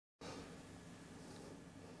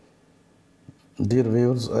Dear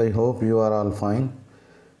viewers, I hope you are all fine.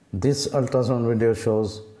 This ultrasound video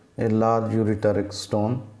shows a large ureteric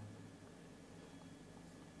stone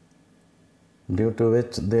due to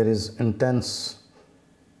which there is intense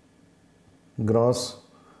gross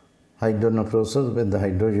hydronephrosis with the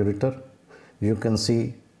hydroureter. You can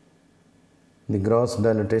see the gross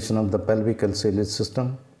dilatation of the pelvic calyceal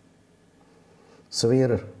system,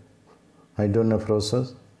 severe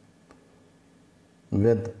hydronephrosis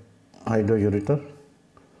with hydroureter.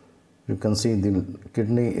 You can see the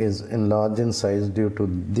kidney is enlarged in size due to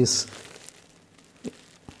this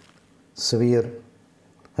severe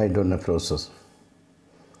hydronephrosis.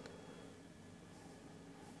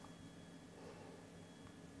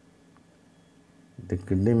 The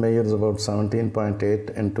kidney measures about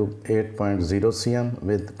 17.8 into 8.0 cm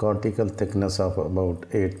with cortical thickness of about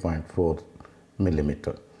 8.4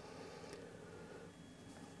 millimeter.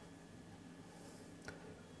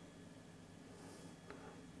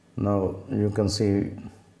 Now you can see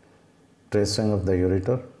tracing of the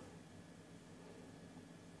ureter.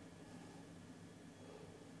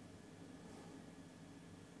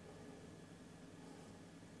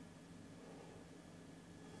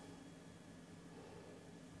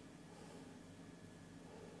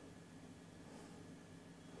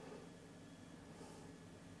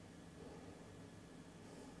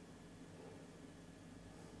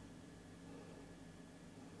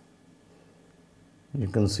 You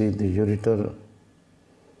can see the ureter,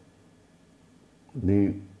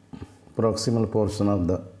 the proximal portion of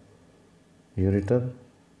the ureter,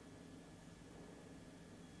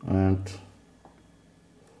 and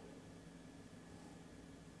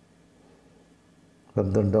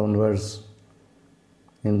further downwards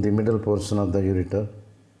in the middle portion of the ureter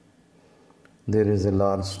there is a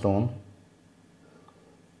large stone.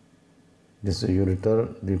 This is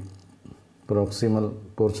ureter, the proximal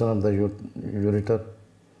portion of the ureter.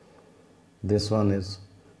 This one is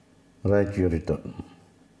right ureter,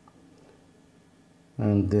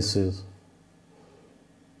 and this is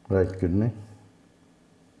right kidney.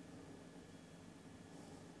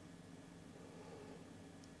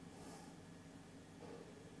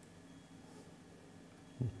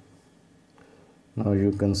 Now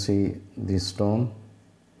you can see the stone,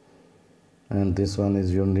 and this one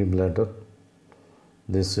is urinary bladder.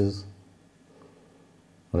 This is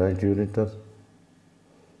right ureter.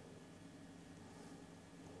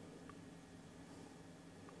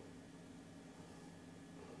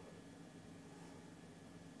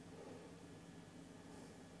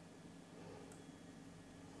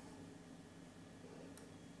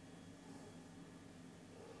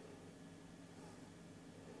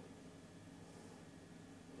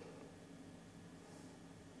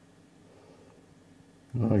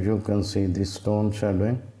 Now you can see the stone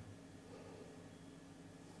shadowing.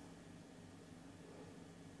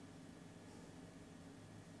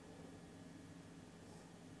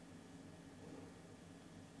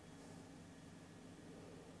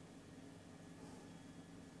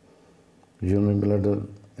 Urinary bladder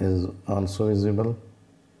is also visible.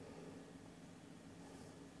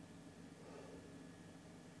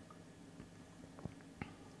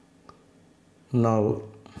 Now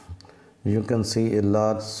you can see a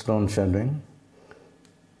large stone shadowing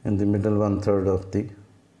in the middle 1/3 of the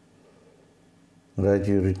right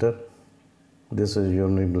ureter. This is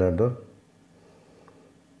urinary bladder.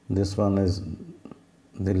 This one is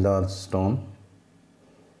the large stone,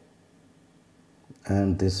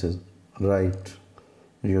 and this is right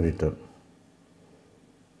ureter.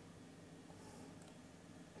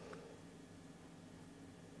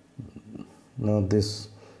 Now this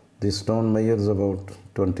stone measures about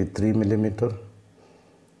 23 millimeter.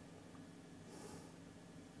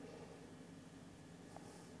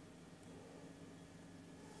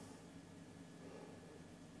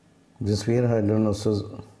 This severe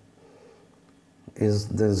hydronephrosis is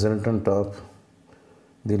the resultant of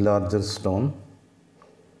the larger stone,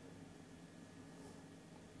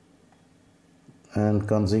 and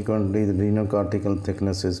consequently the venocortical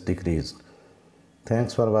thickness is decreased.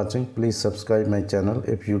 Thanks for watching. Please subscribe my channel.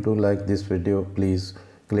 If you do like this video, please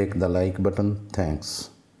click the like button. Thanks.